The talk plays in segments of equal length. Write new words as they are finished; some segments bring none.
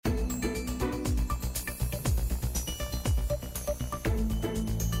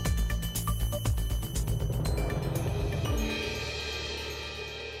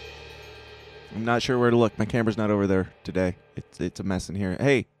I'm not sure where to look. My camera's not over there today. It's a mess in here.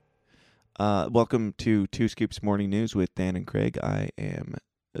 Hey, welcome to Two Scoops Morning News with Dan and Craig. I am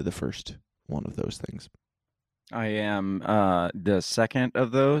the first one of those things. I am the second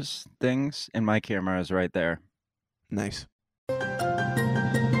of those things, and my camera is right there. Nice.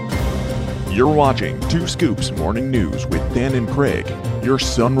 You're watching Two Scoops Morning News with Dan and Craig, your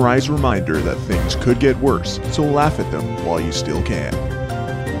sunrise reminder that things could get worse, so laugh at them while you still can.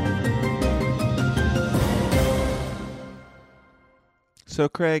 So,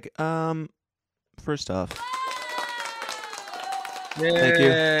 Craig, first off,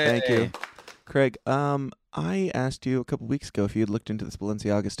 thank you. Craig, I asked you a couple weeks ago if you had looked into this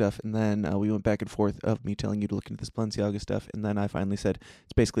Balenciaga stuff, and then we went back and forth of me telling you to look into this Balenciaga stuff, and then I finally said,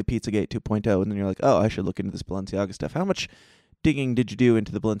 it's basically Pizzagate 2.0, and then you're like, oh, I should look into this Balenciaga stuff. How much digging did you do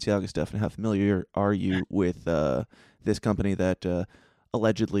into the Balenciaga stuff, and how familiar are you with this company that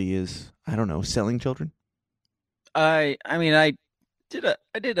allegedly is, I don't know, selling children? I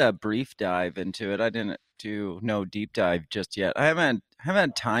did a brief dive into it. I didn't do no deep dive just yet. I haven't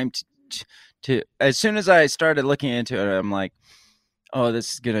had time to as soon as I started looking into it, I'm like, oh,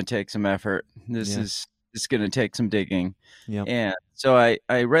 this is gonna take some effort. This is gonna take some digging. Yep. And so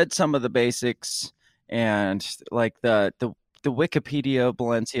I read some of the basics and like the Wikipedia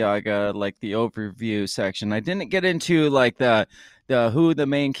Balenciaga, like the overview section. I didn't get into like the who the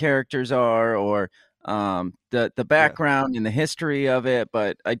main characters are or the background and the history of it,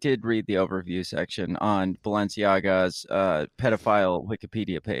 but I did read the overview section on Balenciaga's pedophile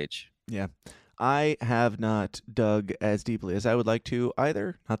Wikipedia page. Yeah. I have not dug as deeply as I would like to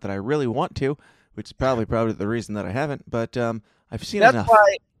either. Not that I really want to, which is probably the reason that I haven't, but I've seen enough. That's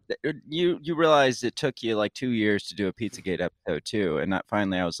why you realized it took you like 2 years to do a Pizzagate episode too, and that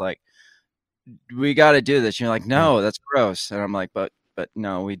finally I was like, we got to do this. You're like, no, that's gross, and I'm like, but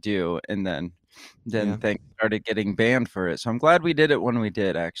no, we do, and then things started getting banned for it. So I'm glad we did it when we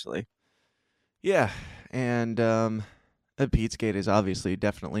did, actually. Yeah, and Pizzagate is obviously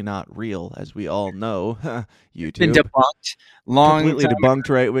definitely not real, as we all know. YouTube been debunked, completely debunked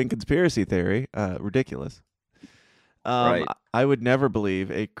right-wing conspiracy theory. Ridiculous. Right. I would never believe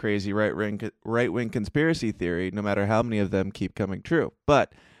a crazy right-wing conspiracy theory, no matter how many of them keep coming true.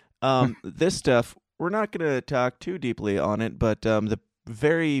 But this stuff, we're not going to talk too deeply on it, but the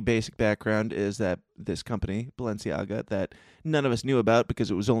very basic background is that this company, Balenciaga, that none of us knew about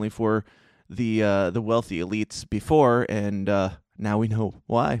because it was only for the wealthy elites before, and now we know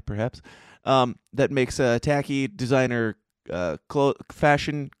why, perhaps, that makes tacky designer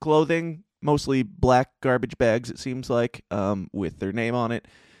fashion clothing, mostly black garbage bags, it seems like, with their name on it,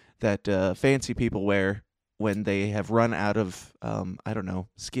 that fancy people wear when they have run out of, I don't know,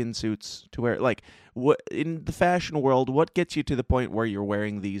 skin suits to wear. Like, what in the fashion world, what gets you to the point where you're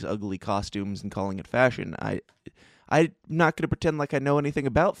wearing these ugly costumes and calling it fashion? I'm not going to pretend like I know anything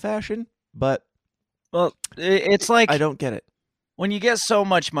about fashion, but well, it's like I don't get it. When you get so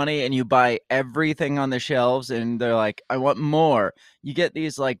much money and you buy everything on the shelves and they're like, I want more, you get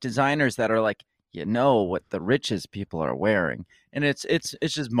these like designers that are like, you know what the richest people are wearing, and it's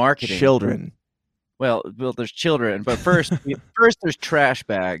just marketing. Children. Well, there's children, but first there's trash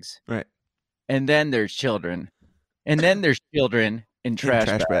bags, right? And then there's children, and then there's children in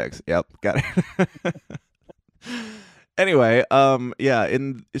trash bags. Yep, got it. Anyway,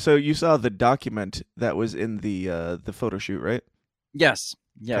 so you saw the document that was in the photo shoot, right? Yes.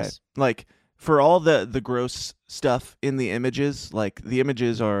 Okay. Like, for all the gross stuff in the images, like the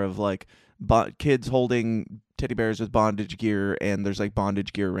images are of like kids holding teddy bears with bondage gear, and there's like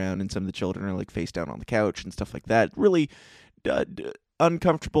bondage gear around, and some of the children are like face down on the couch and stuff like that. Really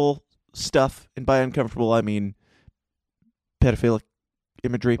uncomfortable stuff, and by uncomfortable I mean pedophilic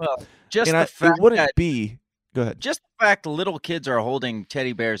imagery. Well, just the fact it wouldn't be. Go ahead. Just the fact little kids are holding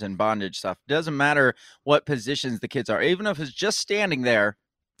teddy bears and bondage stuff. Doesn't matter what positions the kids are, even if it's just standing there.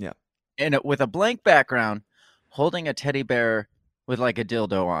 Yeah. And with a blank background, holding a teddy bear with like a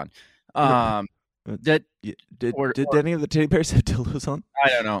dildo on. Did any of the teddy bears have dildos on? I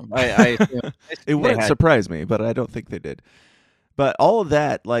don't know. I it wouldn't surprise me, but I don't think they did. But all of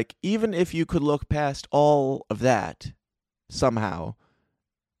that, like, even if you could look past all of that somehow,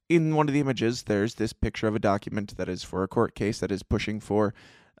 in one of the images, there's this picture of a document that is for a court case that is pushing for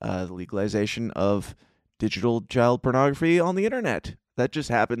the legalization of digital child pornography on the internet. That just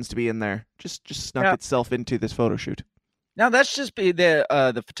happens to be in there. Just snuck itself into this photo shoot. Now that's just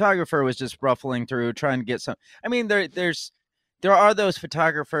the photographer was just ruffling through trying to get some. I mean, there are those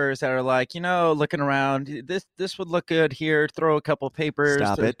photographers that are like, looking around. This would look good here. Throw a couple papers.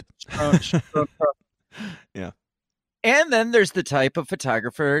 Stop it. Yeah. And then there's the type of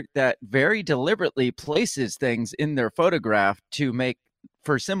photographer that very deliberately places things in their photograph to make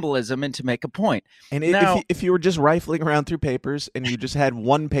for symbolism and to make a point. And Now- if you were just rifling around through papers and you just had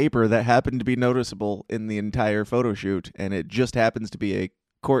one paper that happened to be noticeable in the entire photo shoot, and it just happens to be a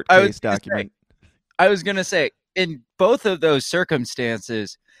court I was case gonna document. I was going to say, in both of those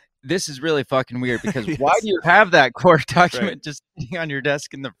circumstances, this is really fucking weird because why Yes. do you have that court document just sitting on your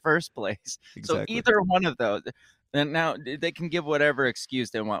desk in the first place? Exactly. So either one of those. And now they can give whatever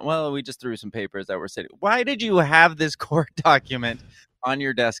excuse they want. Well, we just threw some papers that were sitting. Why did you have this court document on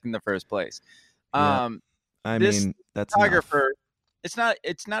your desk in the first place? Yeah. I this mean, that's enough. Photographer. It's not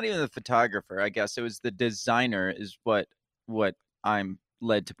even the photographer. I guess it was the designer. Is what I'm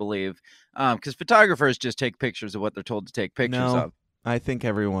led to believe. Because photographers just take pictures of what they're told to take pictures No, of. I think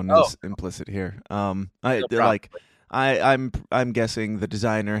everyone Oh. is implicit here. probably. I'm guessing the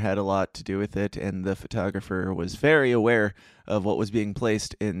designer had a lot to do with it, and the photographer was very aware of what was being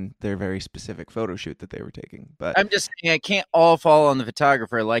placed in their very specific photo shoot that they were taking. But I'm just saying it can't all fall on the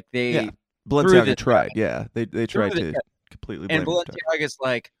photographer. Like they Yeah, Balenciaga the- tried. Yeah, they tried the- to completely blame and the photographer. Balenciaga's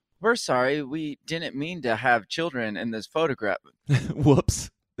like, we're sorry, we didn't mean to have children in this photograph. Whoops,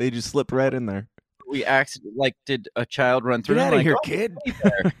 they just slipped right in there. We accidentally did a child run through? Get out I'm of like, here, "Oh, kid.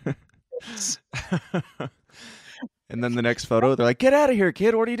 And then the next photo, they're like, "Get out of here,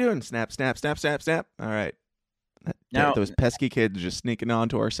 kid! What are you doing?" Snap, snap, snap, snap, snap. All right. Now- Those pesky kids just sneaking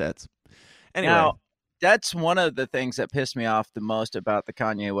onto our sets. Anyway, Now, that's one of the things that pissed me off the most about the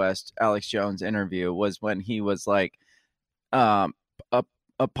Kanye West Alex Jones interview was when he was like,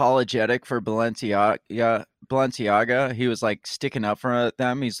 apologetic for Balenciaga. He was like sticking up for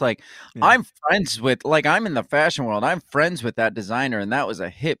them. He's like, Yeah. I'm friends with, like, I'm in the fashion world. I'm friends with that designer, and that was a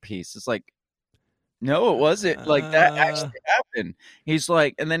hit piece. It's like, no, it wasn't. Like, that actually happened. He's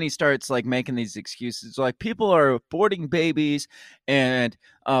like, and then he starts like making these excuses. Like, people are aborting babies and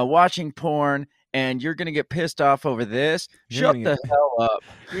watching porn, and you're gonna get pissed off over this. You're Shut gonna the get- hell up.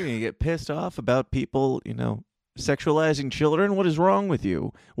 You're gonna get pissed off about people, sexualizing children. What is wrong with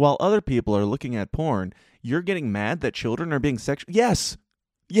you? While other people are looking at porn, you're getting mad that children are being sexual. Yes,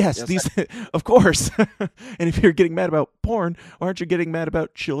 Yes, these, of course. And if you're getting mad about porn, why aren't you getting mad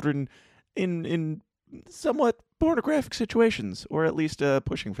about children in somewhat pornographic situations, or at least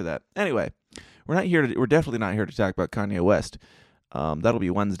pushing for that? Anyway, we're definitely not here to talk about Kanye West. That'll be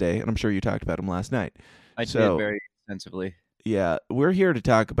Wednesday, and I'm sure you talked about him last night. I So- did very extensively. Yeah, we're here to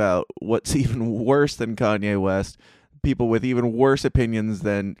talk about what's even worse than Kanye West. People with even worse opinions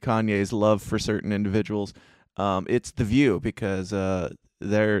than Kanye's love for certain individuals. It's The View, because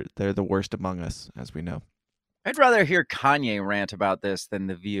they're the worst among us, as we know. I'd rather hear Kanye rant about this than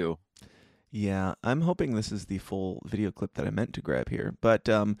The View. Yeah, I'm hoping this is the full video clip that I meant to grab here. But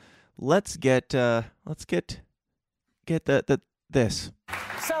let's get this.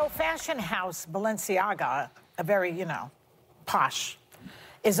 So, fashion house Balenciaga, a very, posh,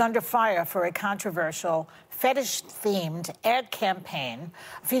 is under fire for a controversial fetish-themed ad campaign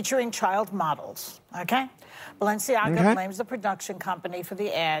featuring child models, okay? Balenciaga Okay. blames the production company for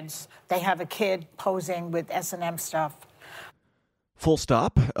the ads. They have a kid posing with S&M stuff. Full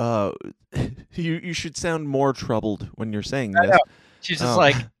stop. You should sound more troubled when you're saying this. She's just Oh.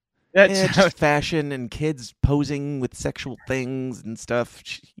 like, that's Yeah, just fashion and kids posing with sexual things and stuff.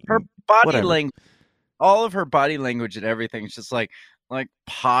 her body whatever. language. All of her body language and everything is just like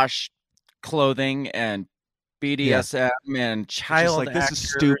posh clothing and BDSM and Just child like, this is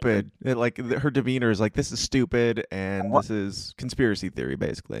actor. stupid. Her demeanor is like, this is stupid, and this is conspiracy theory,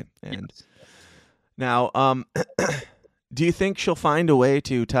 basically. And now, do you think she'll find a way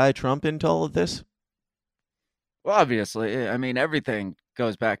to tie Trump into all of this? Well, obviously, I mean, everything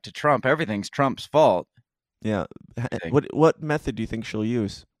goes back to Trump. Everything's Trump's fault. Yeah. think. What method do you think she'll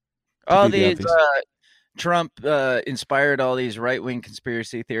use? All do the these obvious? Trump inspired all these right-wing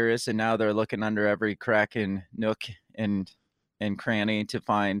conspiracy theorists, and now they're looking under every crack and nook and cranny to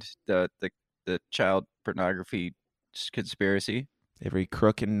find the child pornography conspiracy. Every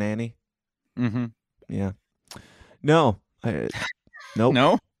crook and nanny? Mm-hmm. Yeah. No. Nope.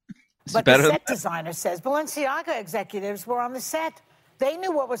 No, this is But better. the set designer says Balenciaga executives were on the set. They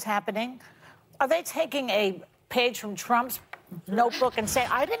knew what was happening. Are they taking a page from Trump's notebook and saying,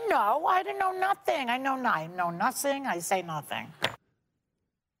 I didn't know nothing. I know nothing. I say nothing.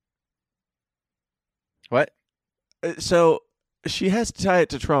 What? So she has to tie it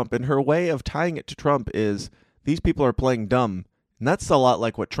to Trump, and her way of tying it to Trump is these people are playing dumb. And that's a lot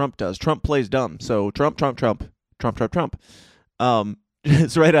like what Trump does. Trump plays dumb. So Trump.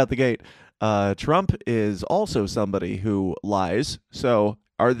 It's right out the gate. Trump is also somebody who lies. So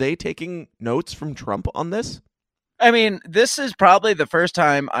are they taking notes from Trump on this? I mean, this is probably the first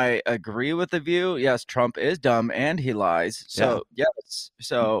time I agree with the view. Yes, Trump is dumb and he lies. So, yes.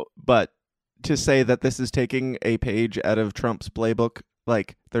 So, But to say that this is taking a page out of Trump's playbook,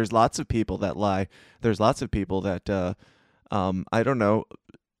 like there's lots of people that lie. There's lots of people that, I don't know,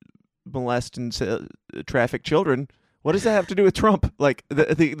 molest and traffic children. What does that have to do with Trump? Like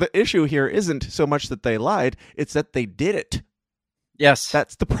the issue here isn't so much that they lied; it's that they did it. yes.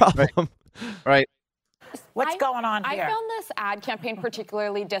 That's the problem. Right. What's going on here? I found this ad campaign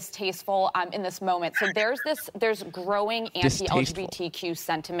particularly distasteful in this moment. So there's growing anti-LGBTQ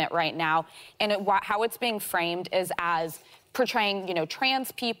sentiment right now, and how it's being framed is as portraying,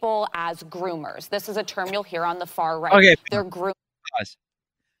 trans people as groomers. This is a term you'll hear on the far right. Okay. They're groomers.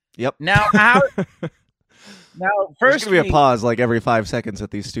 Yep. Now, how? Now, There's first gonna be a pause like every 5 seconds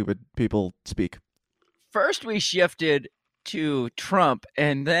that these stupid people speak. First, we shifted to Trump,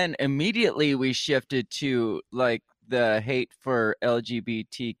 and then immediately we shifted to like the hate for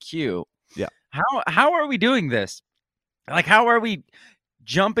LGBTQ. Yeah. How are we doing this? Like, how are we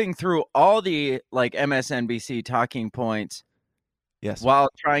jumping through all the like MSNBC talking points? Yes. While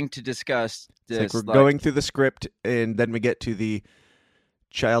trying to discuss this, it's like we're going through the script, and then we get to the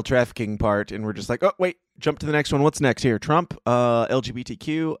child trafficking part, and we're just like, oh wait, jump to the next one. What's next here? Trump,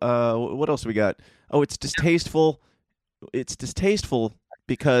 LGBTQ. What else we got? Oh, it's distasteful. It's distasteful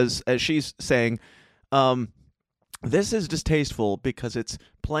because, as she's saying, this is distasteful because it's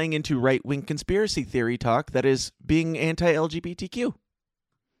playing into right-wing conspiracy theory talk that is being anti-LGBTQ.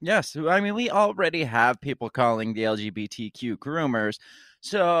 Yes, I mean, we already have people calling the LGBTQ groomers,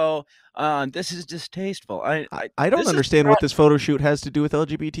 so this is distasteful. I don't understand what this photo shoot has to do with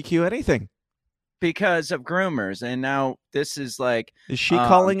LGBTQ anything. Because of groomers, and now this is like... Is she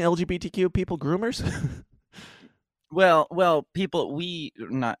calling LGBTQ people groomers? Well, people,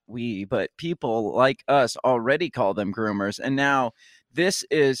 not we, but people like us already call them groomers, and now this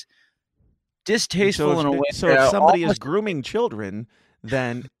is distasteful in a way. So if somebody is grooming children,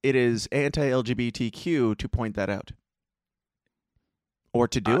 then it is anti-LGBTQ to point that out. Or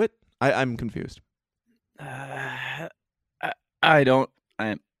to do it? I'm confused.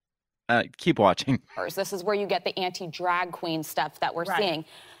 Keep watching. This is where you get the anti-drag queen stuff that we're seeing.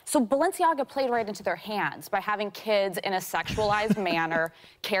 So Balenciaga played right into their hands by having kids in a sexualized manner,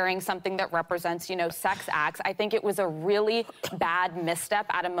 carrying something that represents, sex acts. I think it was a really bad misstep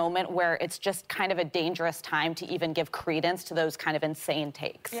at a moment where it's just kind of a dangerous time to even give credence to those kind of insane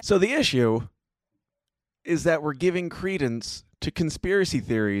takes. So the issue is that we're giving credence to conspiracy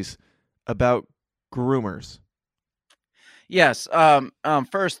theories about groomers. Yes.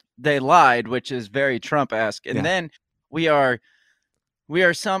 First they lied, which is very Trump-esque, and then we're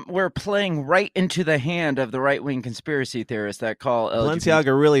playing right into the hand of the right-wing conspiracy theorists that call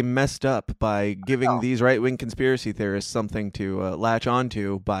Balenciaga really messed up by giving these right-wing conspiracy theorists something to latch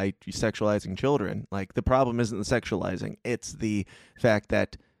onto by sexualizing children. Like, the problem isn't the sexualizing; it's the fact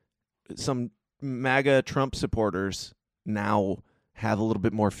that some MAGA Trump supporters now have a little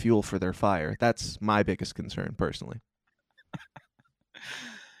bit more fuel for their fire. That's my biggest concern, personally.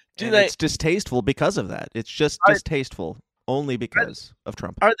 It's distasteful because of that. It's just distasteful only because of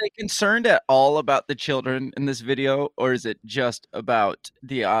Trump. Are they concerned at all about the children in this video, or is it just about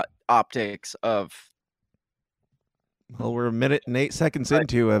the optics of... Well, we're a minute and 8 seconds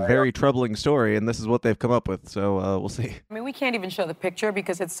into a very troubling story, and this is what they've come up with, so we'll see. I mean, we can't even show the picture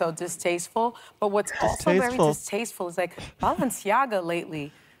because it's so distasteful, but what's also very distasteful is like Balenciaga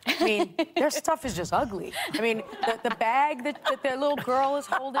lately. I mean, their stuff is just ugly. I mean, the bag that their little girl is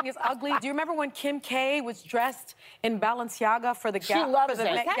holding is ugly. Do you remember when Kim K was dressed in Balenciaga for the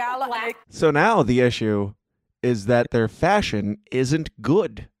Met Gala? So now the issue is that their fashion isn't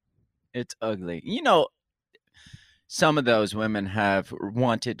good. It's ugly. Some of those women have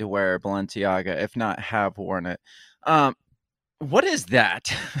wanted to wear Balenciaga, if not have worn it. What is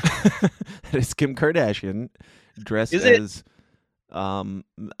that? It's Kim Kardashian dressed as...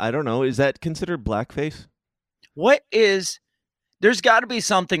 I don't know. Is that considered blackface? There's got to be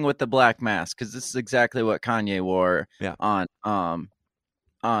something with the black mask, because this is exactly what Kanye wore on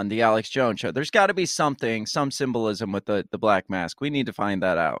the Alex Jones show. There's got to be some symbolism with the black mask. We need to find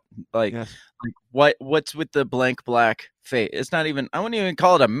that out. Like what's with the blank black face? It's not even, I wouldn't even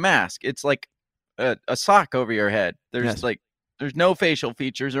call it a mask. It's like a sock over your head. There's there's no facial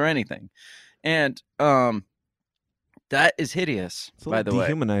features or anything. And, that is hideous, by the way.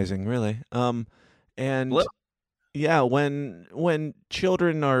 Dehumanizing, really. When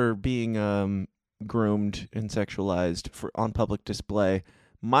children are being groomed and sexualized on public display,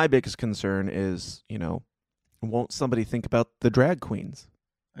 my biggest concern is, won't somebody think about the drag queens?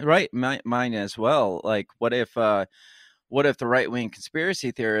 Right, mine as well. Like, what if the right-wing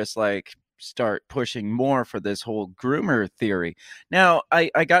conspiracy theorists like start pushing more for this whole groomer theory? Now,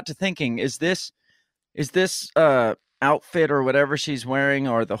 I got to thinking, is this outfit or whatever she's wearing,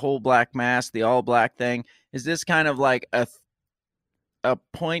 or the whole black mask, the all black thing, is this kind of like a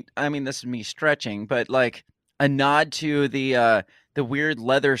point? I mean, this is me stretching, but like a nod to the weird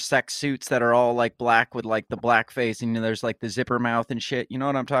leather sex suits that are all like black with like the black face, and there's like the zipper mouth and shit. You know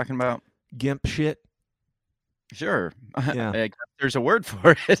what I'm talking about? Gimp shit. Sure. Yeah. There's a word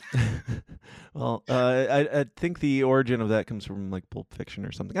for it. Well, I think the origin of that comes from like Pulp Fiction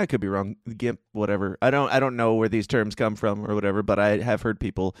or something. I could be wrong. Gimp, whatever. I don't know where these terms come from or whatever, but I have heard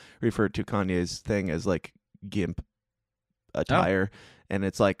people refer to Kanye's thing as like gimp attire, and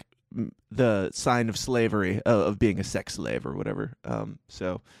it's like the sign of slavery, of being a sex slave or whatever.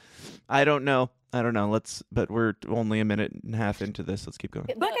 So I don't know. But we're only a minute and a half into this. Let's keep going.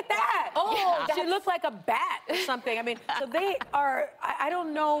 Look at that. Oh, she looked like a bat or something. I mean, so they are, I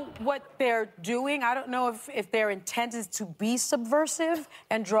don't know what they're doing. I don't know if their intent is to be subversive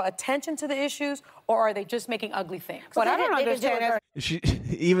and draw attention to the issues, or are they just making ugly things? What I don't understand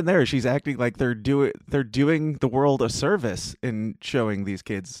is she's acting like they're doing the world a service in showing these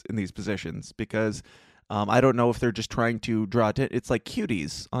kids in these positions, because I don't know if they're just trying to draw attention. It's like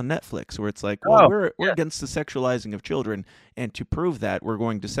Cuties on Netflix, where it's like, well, we're against the sexualizing of children, and to prove that, we're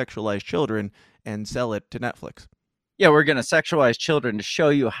going to sexualize children and sell it to Netflix. Yeah, we're going to sexualize children to show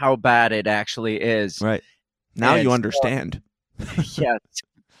you how bad it actually is. Right. Now you understand. Yes.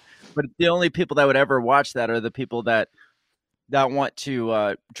 But the only people that would ever watch that are the people that want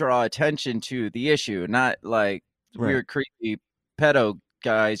to draw attention to the issue, not like weird, creepy pedo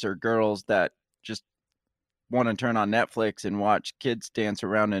guys or girls that just want to turn on Netflix and watch kids dance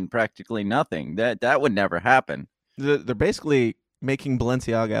around in practically nothing. That would never happen. They're basically making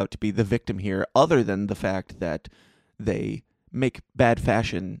Balenciaga out to be the victim here, other than the fact that they make bad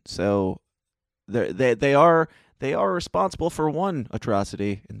fashion. So they are responsible for one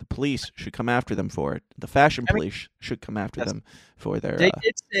atrocity, and the police should come after them for it. The fashion police should come after them for their. They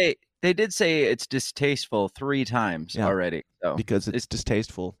did say it's distasteful 3 times already. So. Because it's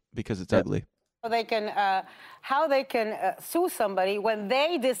distasteful, because it's ugly. How they can sue somebody when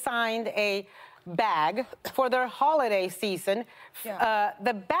they designed a bag for their holiday season.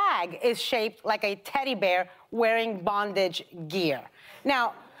 The bag is shaped like a teddy bear wearing bondage gear.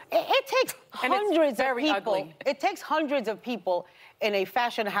 Now, it takes hundreds of people. Ugly. It takes hundreds of people in a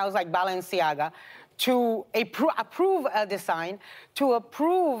fashion house like Balenciaga to approve a design, to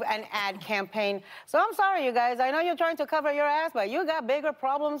approve an ad campaign. So I'm sorry, you guys. I know you're trying to cover your ass, but you got bigger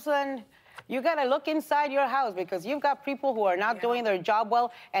problems than. You got to look inside your house, because you've got people who are not doing their job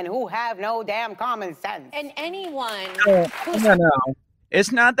well and who have no damn common sense. And anyone... No.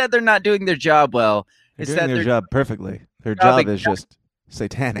 It's not that they're not doing their job well. They're doing their job perfectly. Their job is just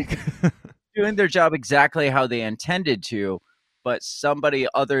satanic. Doing their job exactly how they intended to, but somebody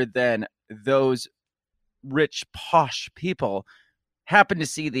other than those rich, posh people happened to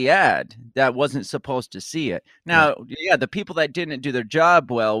see the ad that wasn't supposed to see it. Now, the people that didn't do their job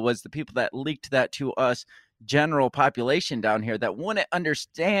well was the people that leaked that to us, general population down here, that wouldn't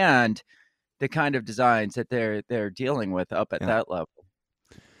understand the kind of designs that they're dealing with up at that level.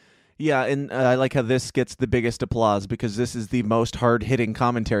 Yeah, and I like how this gets the biggest applause, because this is the most hard-hitting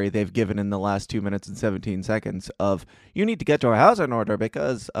commentary they've given in the last 2 minutes and 17 seconds of, you need to get your house in order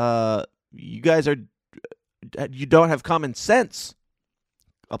because you guys you don't have common sense.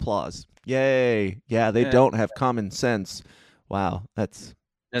 Applause. Yay. Yeah, they don't have common sense. Wow. That's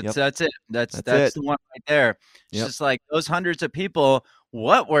it. That's the one right there. It's just like those hundreds of people,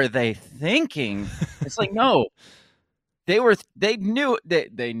 what were they thinking? It's like, no. They knew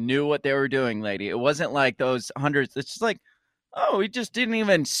what they were doing, lady. It wasn't like those hundreds. It's just like, oh, we just didn't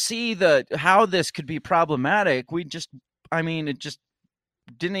even see how this could be problematic. It just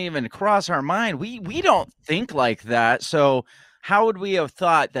didn't even cross our mind. We don't think like that. So how would we have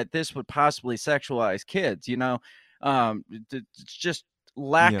thought that this would possibly sexualize kids? You know, it's just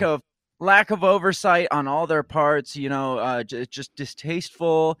lack of oversight on all their parts. You know, just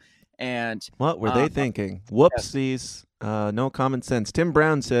distasteful. And what were they thinking? Whoopsies. No common sense. Tim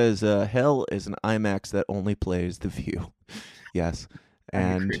Brown says hell is an IMAX that only plays The View. Yes,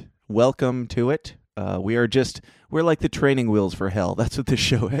 and welcome to it. We're like the training wheels for hell. That's what this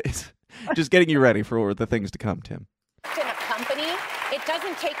show is. Just getting you ready for the things to come, Tim. In a company, it it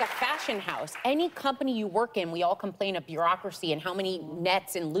doesn't take a fashion house. Any company you work in, we all complain of bureaucracy and how many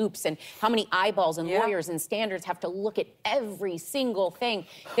nets and loops and how many eyeballs and lawyers and standards have to look at every single thing.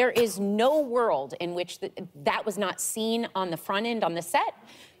 There is no world in which that was not seen on the front end, on the set.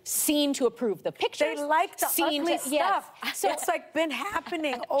 Seen to approve the pictures. They like the ugly stuff. Yes. So it's like been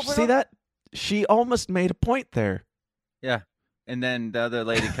happening over. See that? She almost made a point there. Yeah. And then the other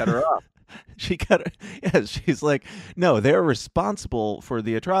lady cut her off. She cut her. Yeah, she's like, no, they're responsible for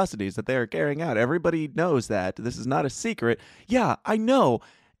the atrocities that they are carrying out. Everybody knows that. This is not a secret. Yeah, I know.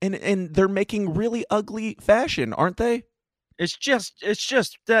 And they're making really ugly fashion, aren't they? It's just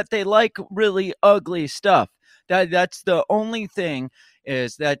that they like really ugly stuff. That's the only thing,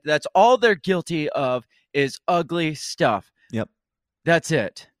 is that's all they're guilty of is ugly stuff. Yep. That's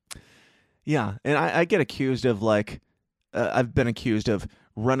it. Yeah, and I get accused of I've been accused of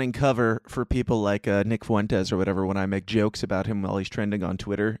running cover for people like Nick Fuentes or whatever when I make jokes about him while he's trending on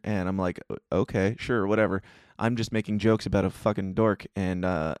Twitter, and I'm like, okay, sure, whatever. I'm just making jokes about a fucking dork, and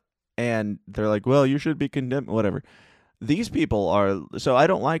they're like, well, you should be condemned, whatever. These people are, so I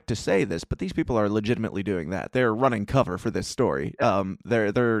don't like to say this, but these people are legitimately doing that. They're running cover for this story.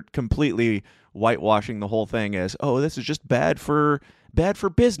 They're completely whitewashing the whole thing as, oh, this is just bad for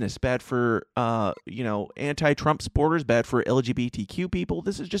business, bad for anti-Trump supporters, bad for LGBTQ people.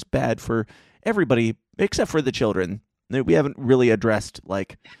 This is just bad for everybody except for the children. We haven't really addressed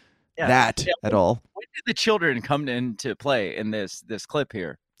that at all. When did the children come into play in this clip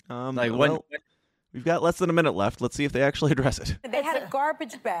here? We've got less than a minute left. Let's see if they actually address it. They had a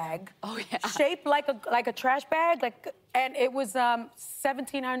garbage bag, shaped like a trash bag, and it was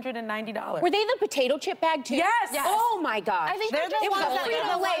 $1,790. Were they the potato chip bag too? Yes. Oh my God! I think it was a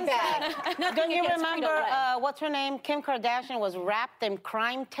Frito-Lay bag. Don't you remember what's her name? Kim Kardashian was wrapped in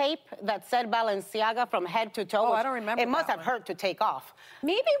crime tape that said Balenciaga from head to toe. Oh, I don't remember. It must have hurt to take off.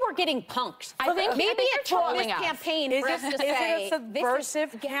 Maybe we're getting punked. I think maybe it's trolling campaign for us to say is it a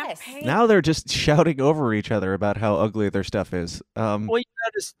subversive campaign? Now they're just shouting over each other about how ugly their stuff is. Well,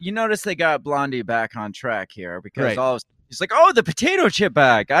 you notice they got Blondie back on track here because right. He's like, oh, the potato chip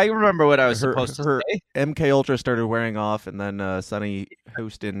bag. I remember what I was supposed to say. MK Ultra started wearing off, and then Sunny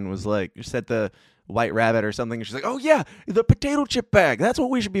Houston was like, said the White Rabbit or something. She's like, oh yeah, the potato chip bag. That's what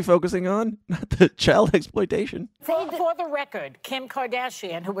we should be focusing on, not the child exploitation. For the record, Kim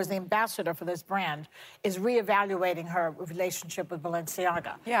Kardashian, who was the ambassador for this brand, is reevaluating her relationship with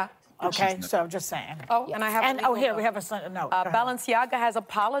Balenciaga. Yeah. Okay, so just saying. Oh, and I have here we have a note. Balenciaga has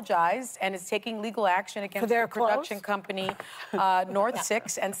apologized and is taking legal action against their production company, North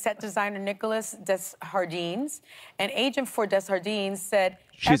Six, and set designer Nicolas Desjardins. An agent for Desjardins said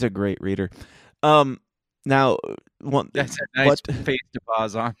she's a great reader. Now, that's a nice face to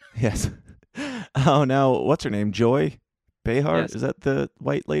pause on. Yes. Oh, now what's her name? Joy Behar? Yes. Is that the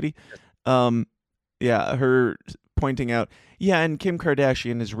white lady? Yeah, her pointing out. Yeah, and Kim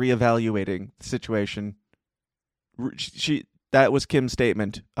Kardashian is reevaluating the situation. That was Kim's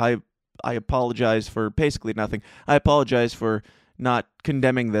statement. I apologize for basically nothing. I apologize for not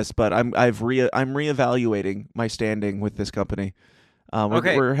condemning this, but I'm reevaluating my standing with this company.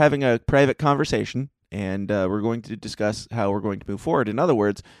 We're having a private conversation, and we're going to discuss how we're going to move forward. In other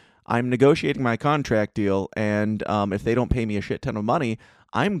words, I'm negotiating my contract deal, and if they don't pay me a shit ton of money,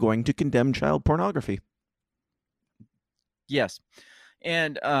 I'm going to condemn child pornography. Yes.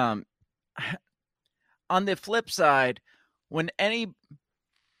 And on the flip side, when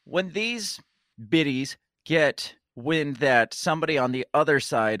these biddies get wind that somebody on the other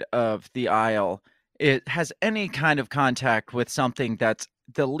side of the aisle has any kind of contact with something that's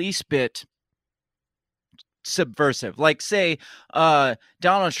the least bit subversive, like say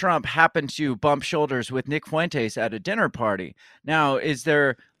Donald Trump happened to bump shoulders with Nick Fuentes at a dinner party. Now, is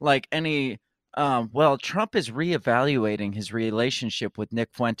there like any Trump is reevaluating his relationship with Nick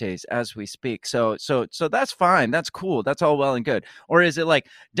Fuentes as we speak. So that's fine. That's cool. That's all well and good. Or is it like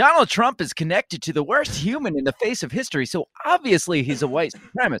Donald Trump is connected to the worst human in the face of history, so obviously he's a white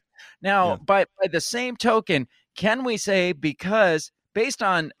supremacist. Now, by the same token, can we say, because based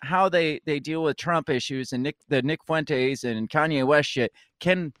on how they deal with Trump issues and the Nick Fuentes and Kanye West shit,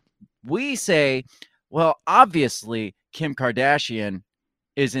 can we say, well, obviously Kim Kardashian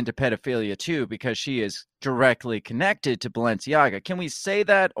is into pedophilia too because she is directly connected to Balenciaga? Can we say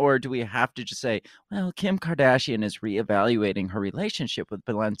that, or do we have to just say, well, Kim Kardashian is reevaluating her relationship with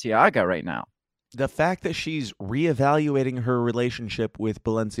Balenciaga right now? The fact that she's reevaluating her relationship with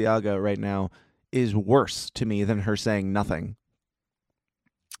Balenciaga right now is worse to me than her saying nothing.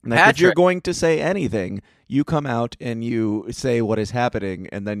 Like, if you're going to say anything, you come out and you say what is happening,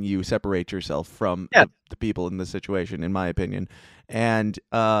 and then you separate yourself from the people in the situation, in my opinion. And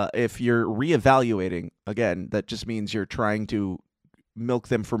if you're reevaluating, again, that just means you're trying to milk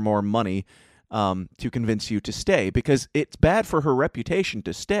them for more money to convince you to stay, because it's bad for her reputation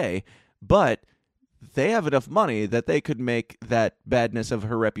to stay, but they have enough money that they could make that badness of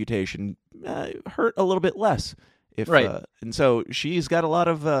her reputation hurt a little bit less. And so she's got a lot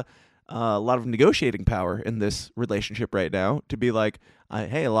of negotiating power in this relationship right now to be like,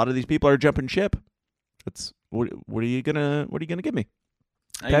 hey, a lot of these people are jumping ship. What are you gonna give me?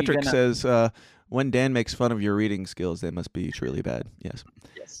 Patrick says, when Dan makes fun of your reading skills, they must be truly bad. Yes.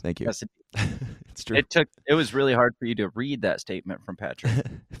 Thank you. Yes, it's true. It was really hard for you to read that statement from Patrick.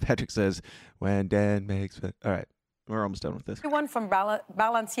 Patrick says, when Dan makes fun. All right, we're almost done with this. Everyone from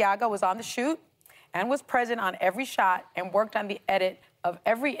Balenciaga was on the shoot and was present on every shot and worked on the edit of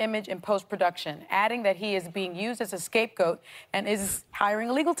every image in post-production, adding that he is being used as a scapegoat and is hiring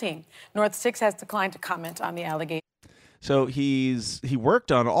a legal team. North 6 has declined to comment on the allegation. So he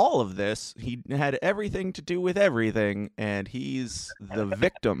worked on all of this. He had everything to do with everything, and he's the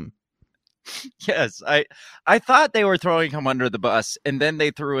victim. Yes, I thought they were throwing him under the bus, and then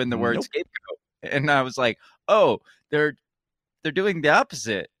they threw in the word scapegoat, and I was like, oh, they're doing the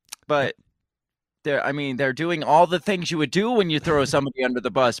opposite, but. They're doing all the things you would do when you throw somebody under the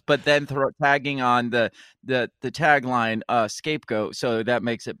bus, but then tagging on the tagline scapegoat, so that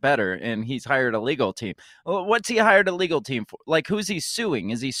makes it better. And he's hired a legal team. Well, what's he hired a legal team for? Like, who's he suing?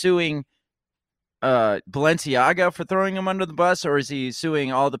 Is he suing Balenciaga for throwing him under the bus, or is he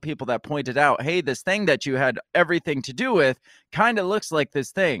suing all the people that pointed out, hey, this thing that you had everything to do with kind of looks like this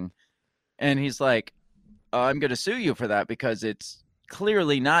thing? And he's like, I'm going to sue you for that because it's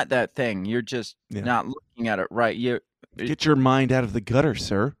clearly not that thing. You're just not looking at it right. Get your mind out of the gutter,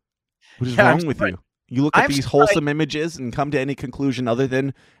 sir. What is wrong with you? You look at these wholesome images and come to any conclusion other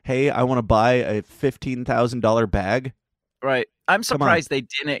than, hey, I want to buy a $15,000 bag. Right. I'm surprised they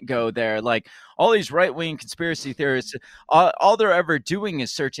didn't go there. Like, all these right-wing conspiracy theorists, all they're ever doing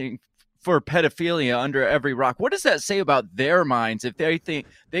is searching for pedophilia under every rock. What does that say about their minds if they think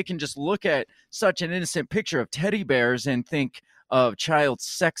they can just look at such an innocent picture of teddy bears and think of child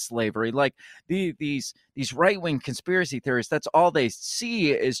sex slavery? Like, these right-wing conspiracy theorists, that's all they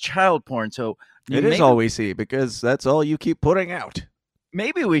see is child porn. So it is all we see, because that's all you keep putting out.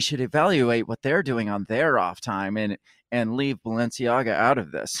 Maybe we should evaluate what they're doing on their off time and leave Balenciaga out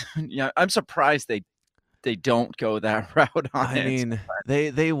of this. I'm surprised they don't go that route on it. I mean,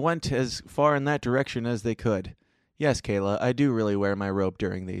 they went as far in that direction as they could. Yes, Kayla, I do really wear my robe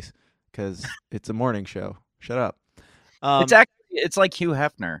during these because it's a morning show. Shut up. It's like Hugh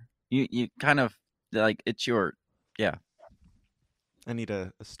Hefner. You kind of like, it's your, I need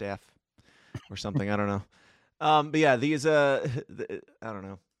a staff or something. I don't know. But yeah, these I don't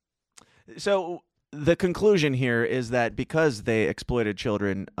know. So the conclusion here is that because they exploited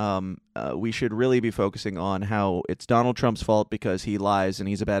children, we should really be focusing on how it's Donald Trump's fault because he lies and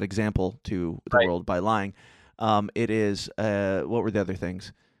he's a bad example to the world by lying. It is what were the other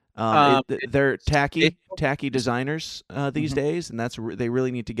things? They're tacky designers these days, and they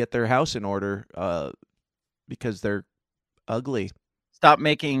really need to get their house in order because they're ugly. Stop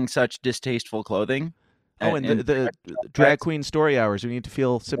making such distasteful clothing. Oh, and the drag queen story hours. We need to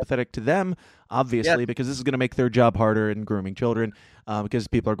feel sympathetic to them, obviously, because this is going to make their job harder in grooming children, because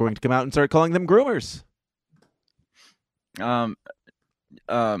people are going to come out and start calling them groomers.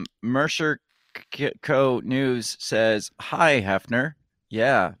 Mercer Co. News says, "Hi, Hefner."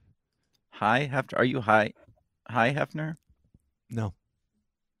 Yeah. Hi, Hefner. Are you hi? Hi, Hefner? No.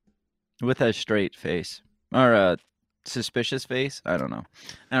 With a straight face. Or a suspicious face? I don't know.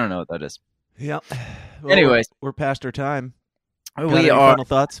 I don't know what that is. Yeah. Well, anyways. We're past our time. We are. Final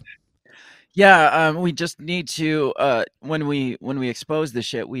thoughts? Yeah, we just need to, when we expose this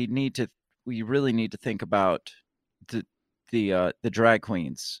shit, we really need to think about the drag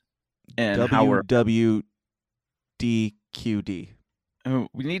queens. And how we're WWDQD.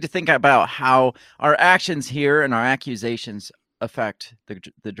 We need to think about how our actions here and our accusations affect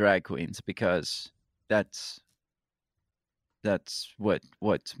the drag queens, because that's what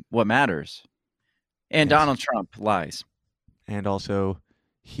matters. And yes. Donald Trump lies. And also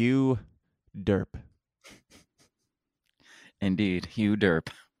Hugh Derp. Indeed, Hugh Derp.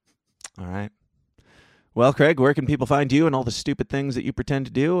 All right. Well, Craig, where can people find you and all the stupid things that you pretend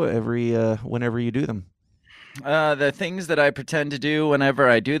to do whenever you do them? The things that I pretend to do whenever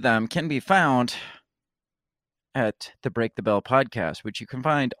I do them can be found at the Break the Bell podcast, which you can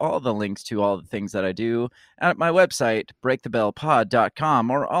find all the links to all the things that I do at my website,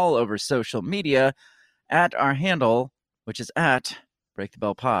 breakthebellpod.com, or all over social media at our handle, which is at Break the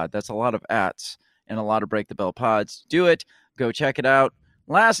Bell Pod. That's a lot of ats and a lot of Break the Bell pods. Do it. Go check it out.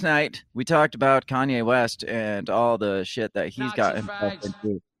 Last night, we talked about Kanye West and all the shit that he's got himself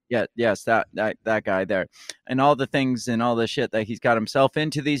into. Yeah, yes, that guy there. And all the things and all the shit that he's got himself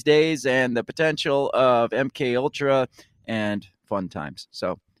into these days, and the potential of MK Ultra and fun times.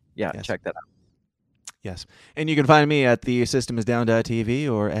 So, yeah, Yes. check that out. Yes. And you can find me at the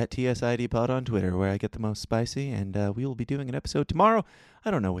systemisdown.tv or at TSIDpod on Twitter, where I get the most spicy. And we will be doing an episode tomorrow.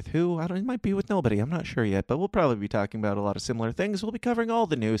 I don't know with who. It might be with nobody. I'm not sure yet. But we'll probably be talking about a lot of similar things. We'll be covering all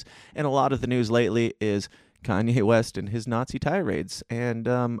the news. And a lot of the news lately is Kanye West and his Nazi tirades. And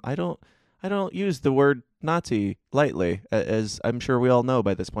I don't use the word Nazi lightly, as I'm sure we all know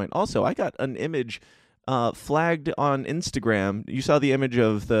by this point. Also, I got an image flagged on Instagram. You saw the image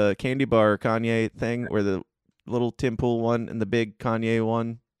of the candy bar Kanye thing, where the little Tim Pool one and the big Kanye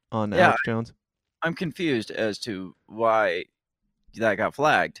one on Alex Jones. I'm confused as to why that got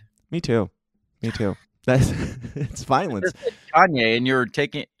flagged. Me too. That's it's violence. Kanye, and you're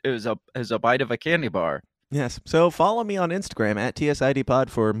taking it as a bite of a candy bar. Yes. So follow me on Instagram at TSIDpod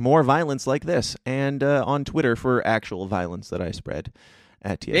for more violence like this, and on Twitter for actual violence that I spread.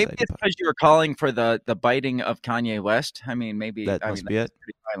 At TSIDpod. Maybe it's because you were calling for the biting of Kanye West. I mean, maybe that must be it.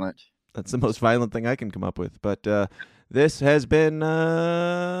 Pretty violent. That's the most violent thing I can come up with. But this has been 2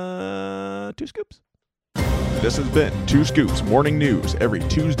 Scoops. This has been 2 Scoops Morning News every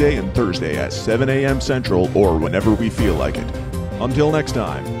Tuesday and Thursday at 7 a.m. Central or whenever we feel like it. Until next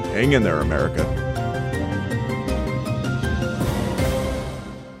time, hang in there, America.